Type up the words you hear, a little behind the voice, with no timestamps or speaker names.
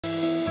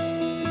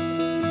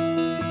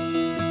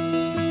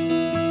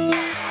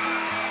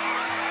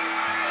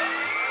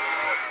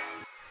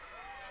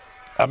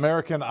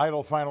American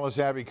Idol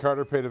finalist Abi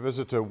Carter paid a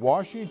visit to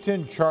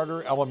Washington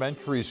Charter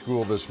Elementary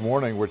School this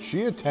morning, which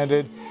she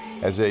attended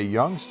as a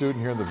young student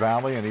here in the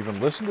Valley, and even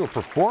listened to a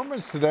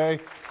performance today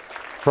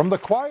from the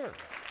choir.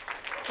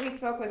 We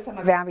spoke with some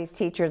of Abi's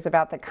teachers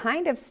about the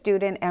kind of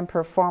student and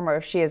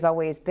performer she has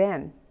always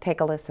been. Take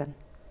a listen.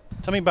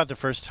 Tell me about the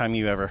first time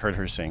you ever heard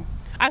her sing.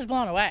 I was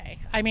blown away.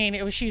 I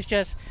mean, she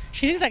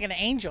sings like an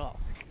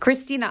angel.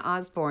 Christina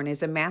Osborne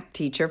is a math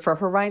teacher for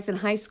Horizon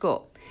High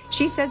School.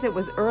 She says it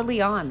was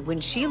early on when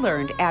she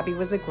learned Abi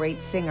was a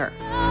great singer.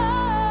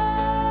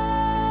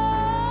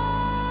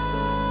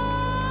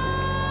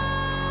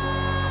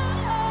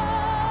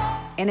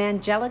 An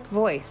angelic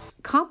voice,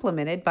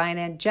 complemented by an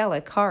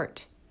angelic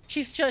heart.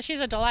 She's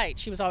a delight.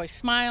 She was always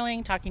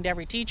smiling, talking to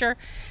every teacher,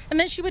 and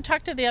then she would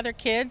talk to the other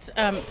kids.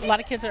 A lot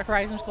of kids at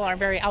Horizon School aren't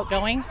very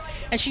outgoing,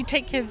 and she'd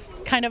take kids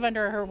kind of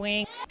under her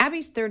wing.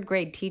 Abi's third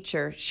grade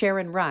teacher,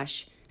 Sharon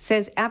Rush,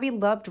 says Abi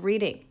loved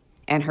reading,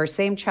 and her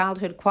same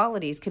childhood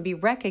qualities can be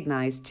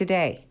recognized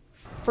today.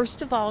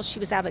 First of all, she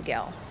was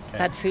Abigail.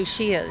 That's who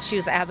she is. She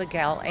was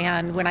Abigail,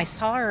 and when I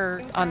saw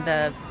her on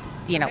the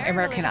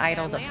American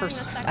Idol, the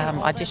first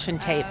audition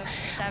tape,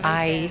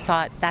 I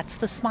thought, that's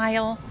the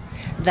smile.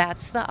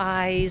 That's the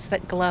eyes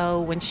that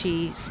glow when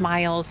she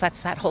smiles.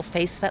 That's that whole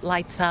face that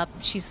lights up.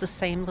 She's the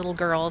same little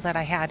girl that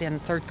I had in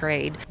third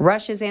grade.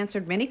 Rush has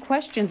answered many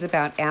questions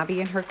about Abi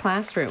in her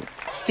classroom,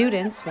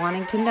 students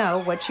wanting to know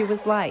what she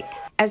was like,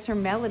 as her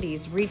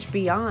melodies reach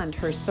beyond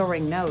her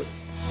soaring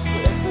notes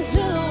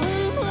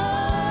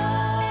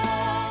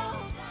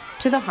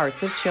to the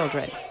hearts of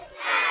children.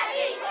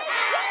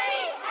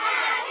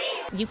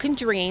 You can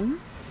dream,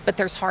 but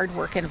there's hard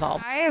work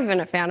involved. I have been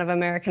a fan of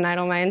American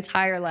Idol my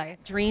entire life.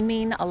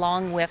 Dreaming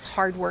along with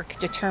hard work,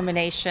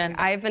 determination.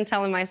 I've been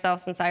telling myself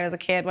since I was a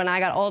kid, when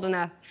I got old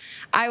enough,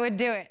 I would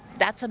do it.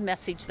 That's a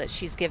message that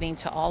she's giving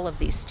to all of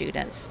these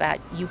students, that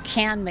you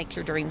can make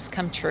your dreams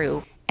come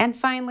true. And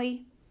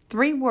finally,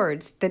 3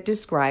 words that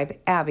describe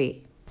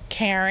Abi: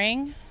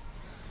 caring,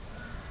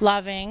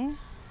 loving,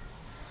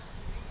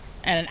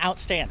 and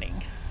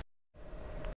outstanding.